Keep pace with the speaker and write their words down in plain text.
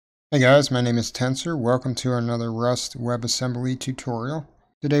Hey guys, my name is Tensor. Welcome to another Rust WebAssembly tutorial.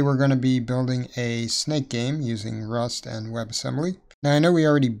 Today we're going to be building a snake game using Rust and WebAssembly. Now I know we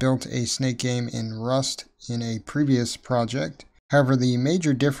already built a snake game in Rust in a previous project. However, the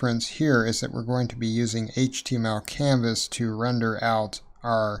major difference here is that we're going to be using HTML canvas to render out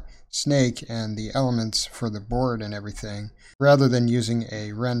our snake and the elements for the board and everything, rather than using a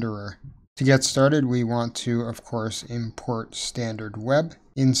renderer. To get started, we want to, of course, import Stdweb.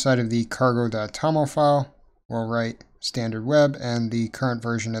 Inside of the cargo.toml file, we'll write Stdweb, and the current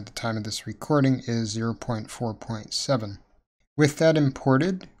version at the time of this recording is 0.4.7. With that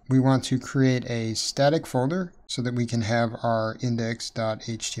imported, we want to create a static folder so that we can have our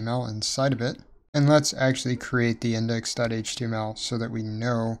index.html inside of it. And let's actually create the index.html so that we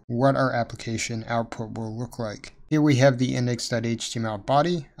know what our application output will look like. Here we have the index.html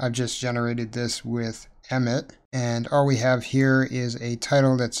body. I've just generated this with Emmet, and all we have here is a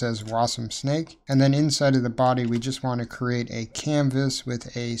title that says Wasm Snake, and then inside of the body we just want to create a canvas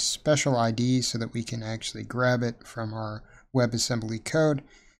with a special ID so that we can actually grab it from our WebAssembly code,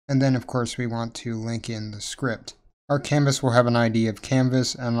 and then of course we want to link in the script. Our canvas will have an ID of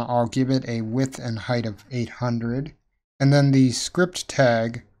canvas, and I'll give it a width and height of 800, and then the script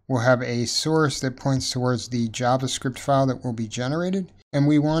tag will have a source that points towards the JavaScript file that will be generated, and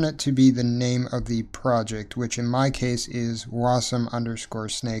we want it to be the name of the project, which in my case is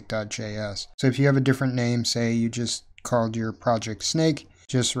wasm_snake.js. So if you have a different name, say you just called your project snake,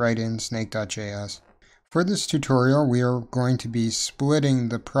 just write in snake.js. For this tutorial, we are going to be splitting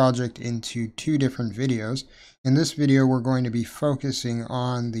the project into two different videos. In this video, we're going to be focusing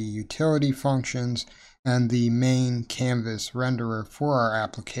on the utility functions and the main canvas renderer for our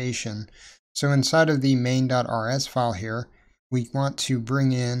application. So inside of the main.rs file here, we want to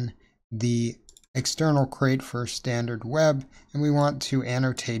bring in the external crate for Stdweb, and we want to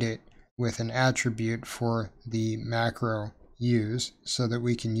annotate it with an attribute for the macro use so that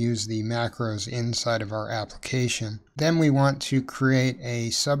we can use the macros inside of our application. Then we want to create a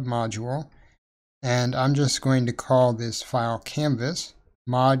submodule, and I'm just going to call this file canvas,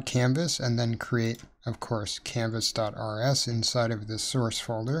 mod canvas, and then create, of course, canvas.rs inside of the source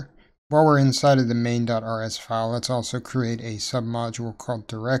folder. While we're inside of the main.rs file, let's also create a submodule called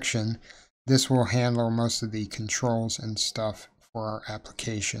direction. This will handle most of the controls and stuff for our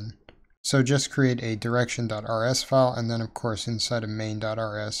application. So just create a direction.rs file, and then of course inside of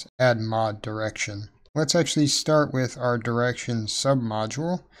main.rs add mod direction. Let's actually start with our direction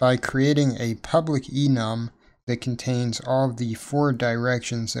submodule by creating a public enum that contains all of the 4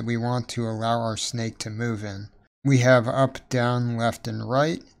 directions that we want to allow our snake to move in. We have up, down, left, and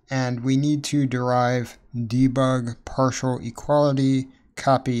right, and we need to derive debug partial equality,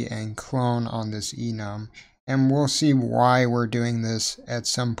 copy, and clone on this enum. And we'll see why we're doing this at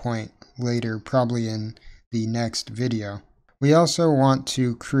some point later, probably in the next video. We also want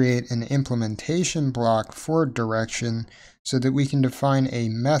to create an implementation block for direction so that we can define a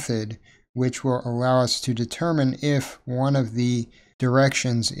method which will allow us to determine if one of the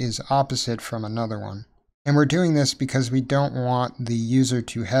directions is opposite from another one. And we're doing this because we don't want the user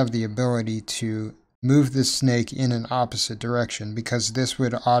to have the ability to move the snake in an opposite direction, because this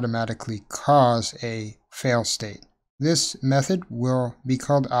would automatically cause a fail state. This method will be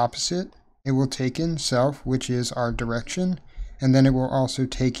called opposite. It will take in self, which is our direction, and then it will also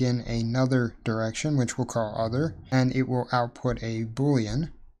take in another direction, which we'll call other, and it will output a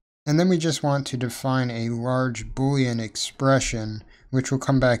Boolean. And then we just want to define a large Boolean expression which will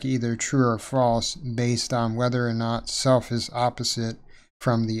come back either true or false based on whether or not self is opposite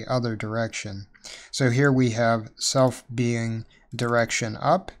from the other direction. So here we have self being direction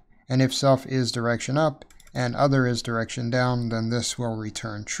up, and if self is direction up and other is direction down, then this will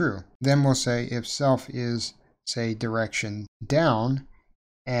return true. Then we'll say if self is, say, direction down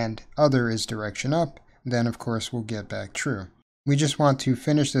and other is direction up, then of course we'll get back true. We just want to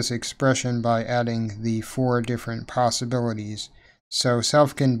finish this expression by adding the 4 different possibilities. So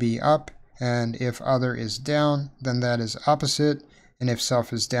self can be up, and if other is down, then that is opposite, and if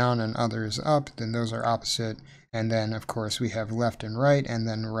self is down and other is up, then those are opposite, and then of course we have left and right, and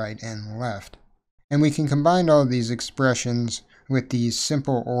then right and left. And we can combine all of these expressions with these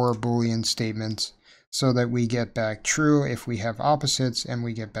simple OR Boolean statements so that we get back true if we have opposites, and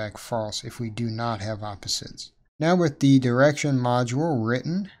we get back false if we do not have opposites. Now with the direction module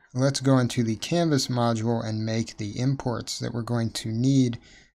written, let's go into the canvas module and make the imports that we're going to need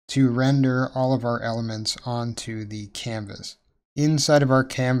to render all of our elements onto the canvas. Inside of our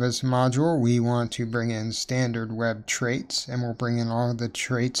canvas module, we want to bring in Stdweb traits, and we'll bring in all of the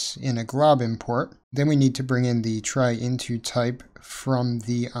traits in a glob import. Then we need to bring in the try into type from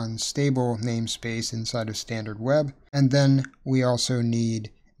the unstable namespace inside of Stdweb. And then we also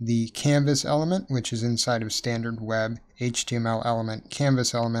need the canvas element, which is inside of Stdweb, HTML element,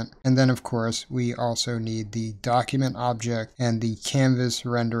 canvas element. And then of course, we also need the document object and the canvas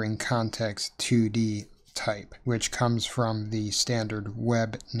rendering context 2D type, which comes from the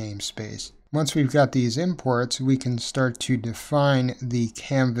Stdweb namespace. Once we've got these imports, we can start to define the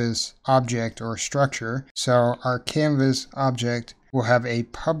canvas object or structure. So our canvas object will have a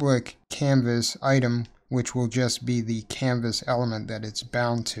public canvas item, which will just be the canvas element that it's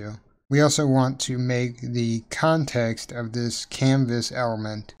bound to. We also want to make the context of this canvas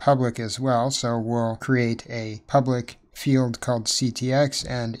element public as well. So we'll create a public field called CTX,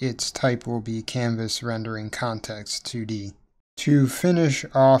 and its type will be canvas rendering context 2D. To finish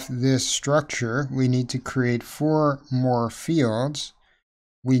off this structure, we need to create 4 more fields.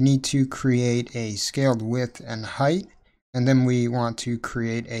 We need to create a scaled width and height, and then we want to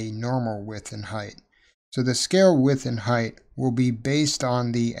create a normal width and height. So the scale width and height will be based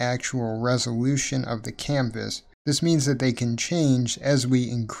on the actual resolution of the canvas. This means that they can change as we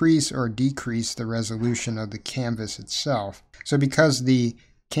increase or decrease the resolution of the canvas itself. So because the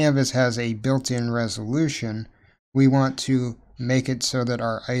canvas has a built-in resolution, we want to make it so that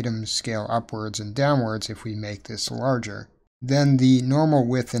our items scale upwards and downwards if we make this larger. Then the normal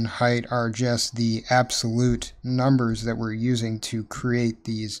width and height are just the absolute numbers that we're using to create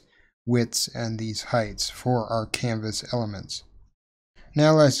these widths and these heights for our canvas elements.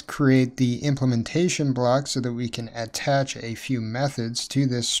 Now let's create the implementation block so that we can attach a few methods to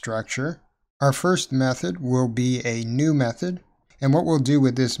this structure. Our first method will be a new method, and what we'll do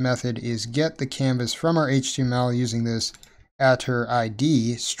with this method is get the canvas from our HTML using this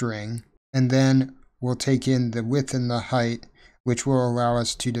attr_id string, and then we'll take in the width and the height, which will allow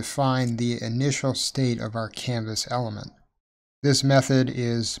us to define the initial state of our canvas element. This method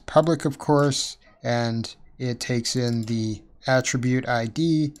is public, of course, and it takes in the attribute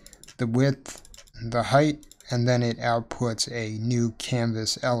ID, the width, the height, and then it outputs a new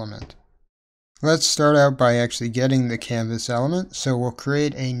canvas element. Let's start out by actually getting the canvas element. So we'll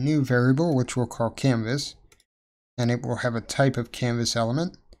create a new variable, which we'll call canvas, and it will have a type of canvas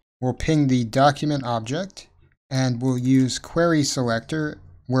element. We'll ping the document object, and we'll use query selector,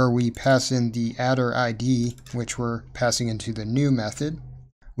 where we pass in the attr_id, which we're passing into the new method.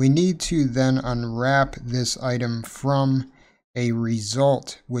 We need to then unwrap this item from a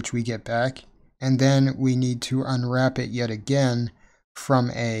result, which we get back, and then we need to unwrap it yet again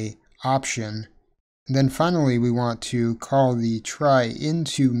from a option. And then finally, we want to call the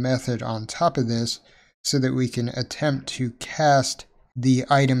try_into method on top of this so that we can attempt to cast the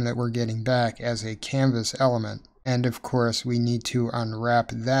item that we're getting back as a canvas element. And of course, we need to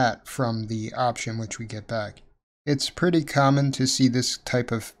unwrap that from the option which we get back. It's pretty common to see this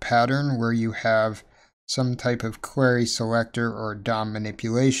type of pattern where you have some type of query selector or DOM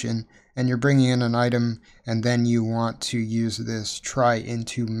manipulation, and you're bringing in an item, and then you want to use this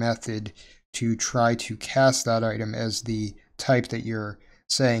try_into method to try to cast that item as the type that you're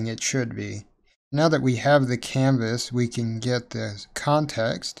saying it should be. Now that we have the canvas, we can get the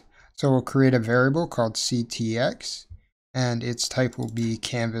context. So we'll create a variable called CTX, and its type will be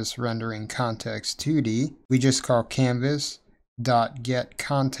canvas rendering context 2D. We just call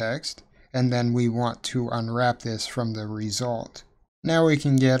canvas.getContext, and then we want to unwrap this from the result. Now we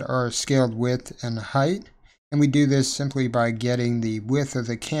can get our scaled width and height, and we do this simply by getting the width of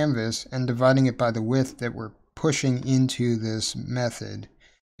the canvas and dividing it by the width that we're pushing into this method.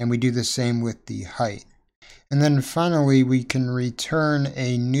 And we do the same with the height. And then finally, we can return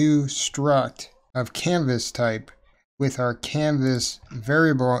a new struct of canvas type with our canvas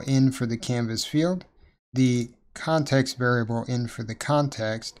variable in for the canvas field, the context variable in for the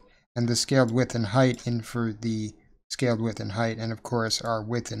context, and the scaled width and height in for the scaled width and height, and of course our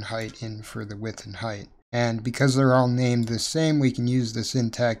width and height in for the width and height. And because they're all named the same, we can use the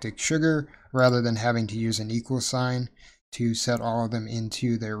syntactic sugar rather than having to use an equal sign to set all of them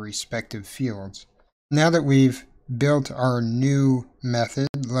into their respective fields. Now that we've built our new method,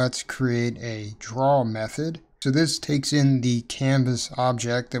 let's create a draw method. So this takes in the canvas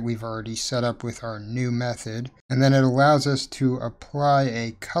object that we've already set up with our new method, and then it allows us to apply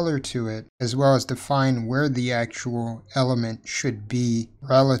a color to it, as well as define where the actual element should be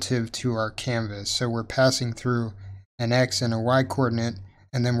relative to our canvas. So we're passing through an X and a Y coordinate,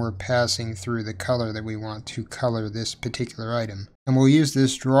 and then we're passing through the color that we want to color this particular item. And we'll use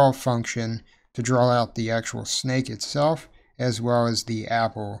this draw function to draw out the actual snake itself, as well as the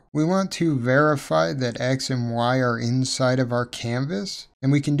apple. We want to verify that X and Y are inside of our canvas,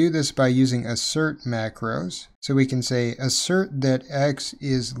 and we can do this by using assert macros. So we can say assert that X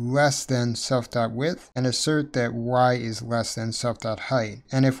is less than self.width and assert that Y is less than self.height.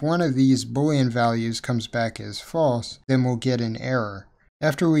 And if one of these Boolean values comes back as false, then we'll get an error.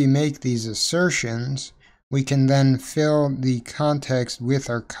 After we make these assertions, we can then fill the context with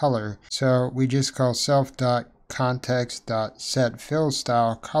our color. So we just call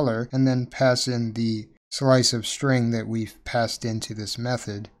self.context.setFillStyleColor and then pass in the slice of string that we've passed into this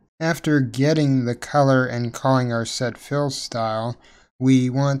method. After getting the color and calling our setFillStyle, we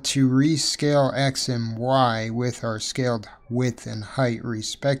want to rescale X and Y with our scaled width and height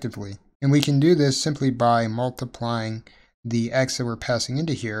respectively. And we can do this simply by multiplying the X that we're passing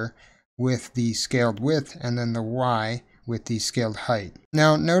into here with the scaled width and then the Y with the scaled height.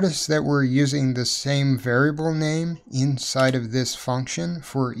 Now notice that we're using the same variable name inside of this function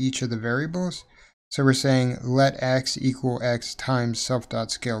for each of the variables. So we're saying let X equal X times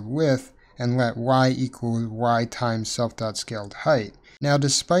self.scaledWidth and let Y equal Y times self.scaledHeight. Now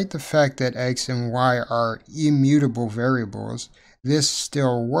despite the fact that X and Y are immutable variables, this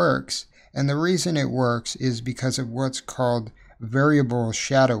still works, and the reason it works is because of what's called variable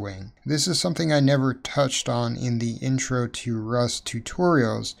shadowing. This is something I never touched on in the intro to Rust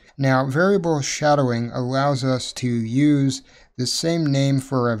tutorials. Now, variable shadowing allows us to use the same name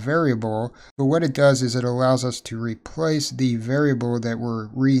for a variable, but what it does is it allows us to replace the variable that we're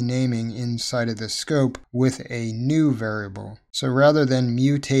renaming inside of the scope with a new variable. So rather than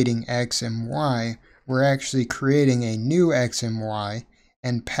mutating X and Y, we're actually creating a new X and Y,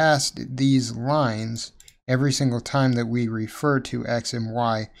 and past these lines, every single time that we refer to X and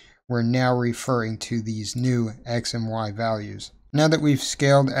Y, we're now referring to these new X and Y values. Now that we've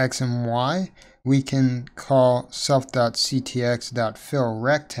scaled X and Y, we can call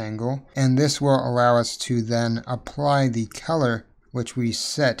self.ctx.fillRectangle, and this will allow us to then apply the color which we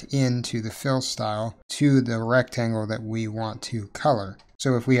set into the fill style to the rectangle that we want to color.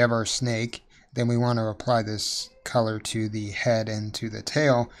 So if we have our snake, then we want to apply this color to the head and to the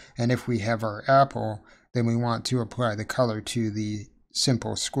tail, and if we have our apple, then we want to apply the color to the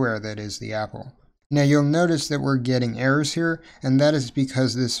simple square that is the apple. Now you'll notice that we're getting errors here, and that is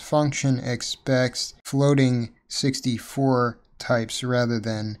because this function expects floating 64 types rather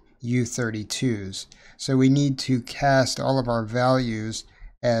than U32s. So we need to cast all of our values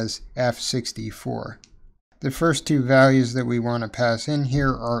as F64. The first two values that we want to pass in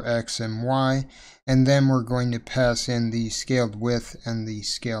here are X and Y, and then we're going to pass in the scaled width and the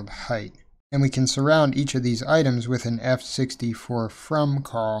scaled height. And we can surround each of these items with an F64 from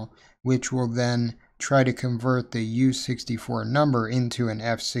call, which will then try to convert the U64 number into an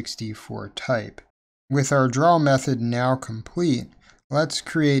F64 type. With our draw method now complete, let's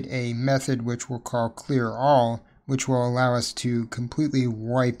create a method which we'll call clearAll, which will allow us to completely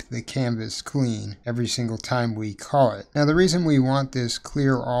wipe the canvas clean every single time we call it. Now the reason we want this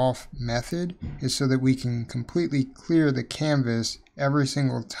clearAll method is so that we can completely clear the canvas every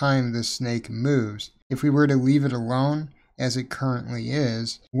single time the snake moves. If we were to leave it alone, as it currently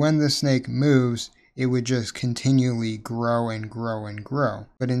is, when the snake moves, it would just continually grow and grow and grow.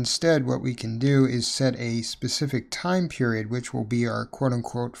 But instead, what we can do is set a specific time period, which will be our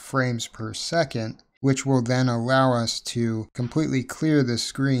quote-unquote frames per second, which will then allow us to completely clear the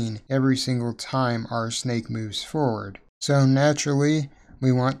screen every single time our snake moves forward. So naturally,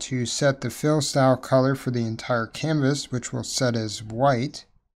 we want to set the fill style color for the entire canvas, which we'll set as white.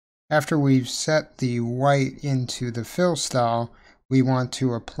 After we've set the white into the fill style, we want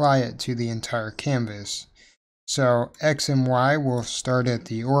to apply it to the entire canvas. So X and Y will start at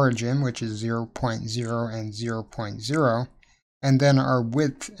the origin, which is 0.0 and 0.0, and then our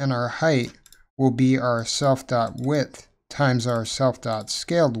width and our height will be our self.width times our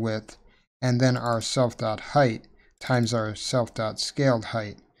self.scaledWidth, and then our self.height times our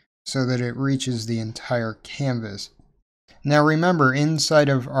self.scaledHeight, so that it reaches the entire canvas. Now remember, inside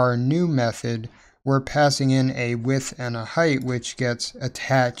of our new method, we're passing in a width and a height which gets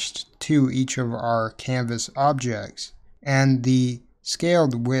attached to each of our canvas objects. And the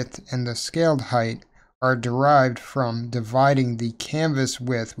scaled width and the scaled height are derived from dividing the canvas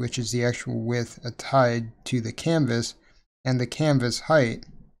width, which is the actual width tied to the canvas, and the canvas height,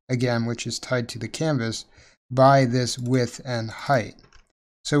 again, which is tied to the canvas, by this width and height.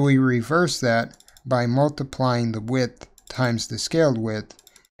 So we reverse that by multiplying the width times the scaled width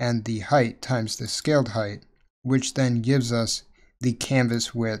and the height times the scaled height, which then gives us the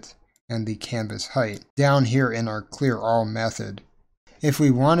canvas width and the canvas height down here in our clearAll method. If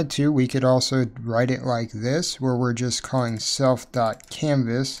we wanted to, we could also write it like this, where we're just calling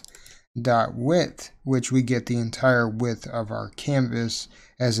self.canvas.width, which we get the entire width of our canvas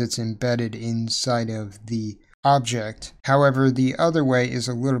as it's embedded inside of the object. However, the other way is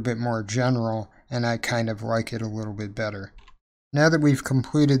a little bit more general, and I kind of like it a little bit better. Now that we've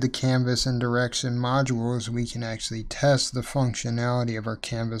completed the canvas and direction modules, we can actually test the functionality of our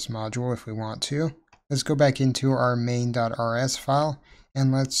canvas module if we want to. Let's go back into our main.rs file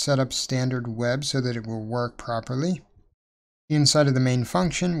and let's set up Stdweb so that it will work properly. Inside of the main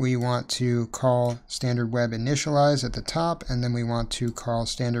function, we want to call Stdweb initialize at the top, and then we want to call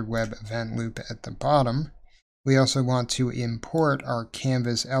Stdweb event loop at the bottom. We also want to import our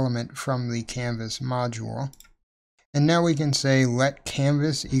canvas element from the canvas module. And now we can say let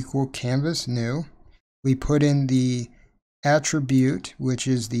canvas equal canvas new. We put in the attribute, which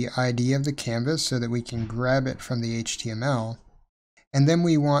is the ID of the canvas, so that we can grab it from the HTML. And then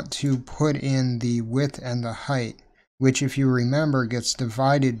we want to put in the width and the height, which, if you remember, gets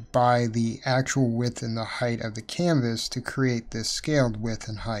divided by the actual width and the height of the canvas to create this scaled width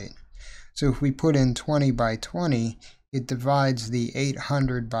and height. So if we put in 20 by 20, it divides the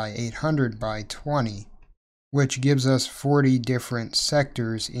 800 by 800 by 20. Which gives us 40 different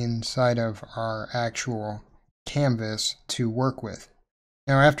sectors inside of our actual canvas to work with.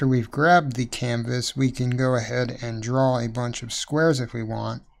 Now, after we've grabbed the canvas, we can go ahead and draw a bunch of squares if we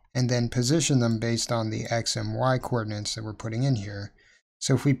want, and then position them based on the X and Y coordinates that we're putting in here.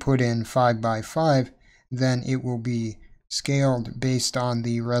 So if we put in 5 by 5, then it will be scaled based on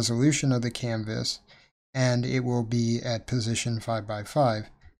the resolution of the canvas, and it will be at position 5 by 5.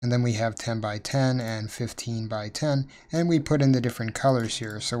 And then we have 10 by 10 and 15 by 10, and we put in the different colors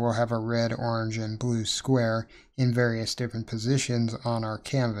here. So we'll have a red, orange, and blue square in various different positions on our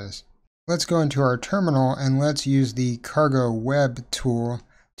canvas. Let's go into our terminal and let's use the Cargo Web tool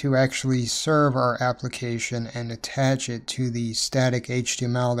to actually serve our application and attach it to the static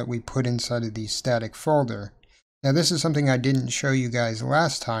HTML that we put inside of the static folder. Now this is something I didn't show you guys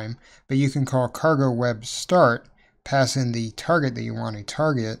last time, but you can call Cargo Web start, pass in the target that you want to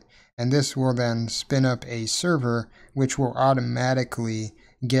target, and this will then spin up a server which will automatically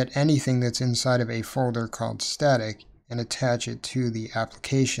get anything that's inside of a folder called static and attach it to the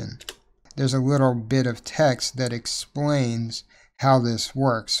application. There's a little bit of text that explains how this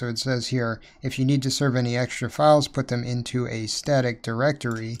works. So it says here, if you need to serve any extra files, put them into a static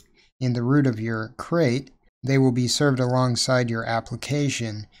directory in the root of your crate. They will be served alongside your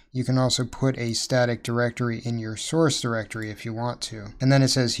application. You can also put a static directory in your source directory if you want to. And then it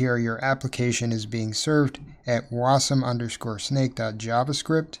says here your application is being served at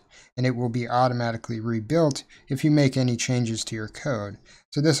wasm_snake.javascript, and it will be automatically rebuilt if you make any changes to your code.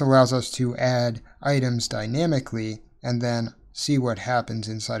 So this allows us to add items dynamically and then see what happens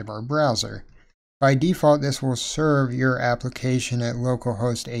inside of our browser. By default, this will serve your application at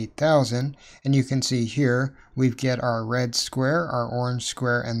localhost 8000, and you can see here we get our red square, our orange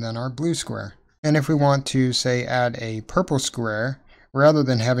square, and then our blue square. And if we want to, say, add a purple square, rather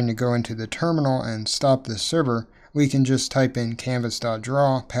than having to go into the terminal and stop the server, we can just type in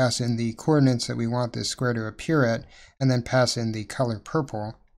canvas.draw, pass in the coordinates that we want this square to appear at, and then pass in the color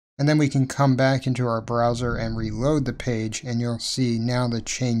purple. And then we can come back into our browser and reload the page, and you'll see now the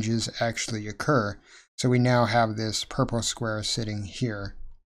changes actually occur. So we now have this purple square sitting here.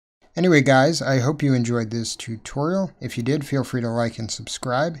 Anyway guys, I hope you enjoyed this tutorial. If you did, feel free to like and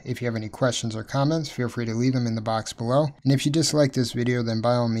subscribe. If you have any questions or comments, feel free to leave them in the box below. And if you disliked this video, then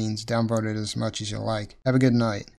by all means downvote it as much as you like. Have a good night.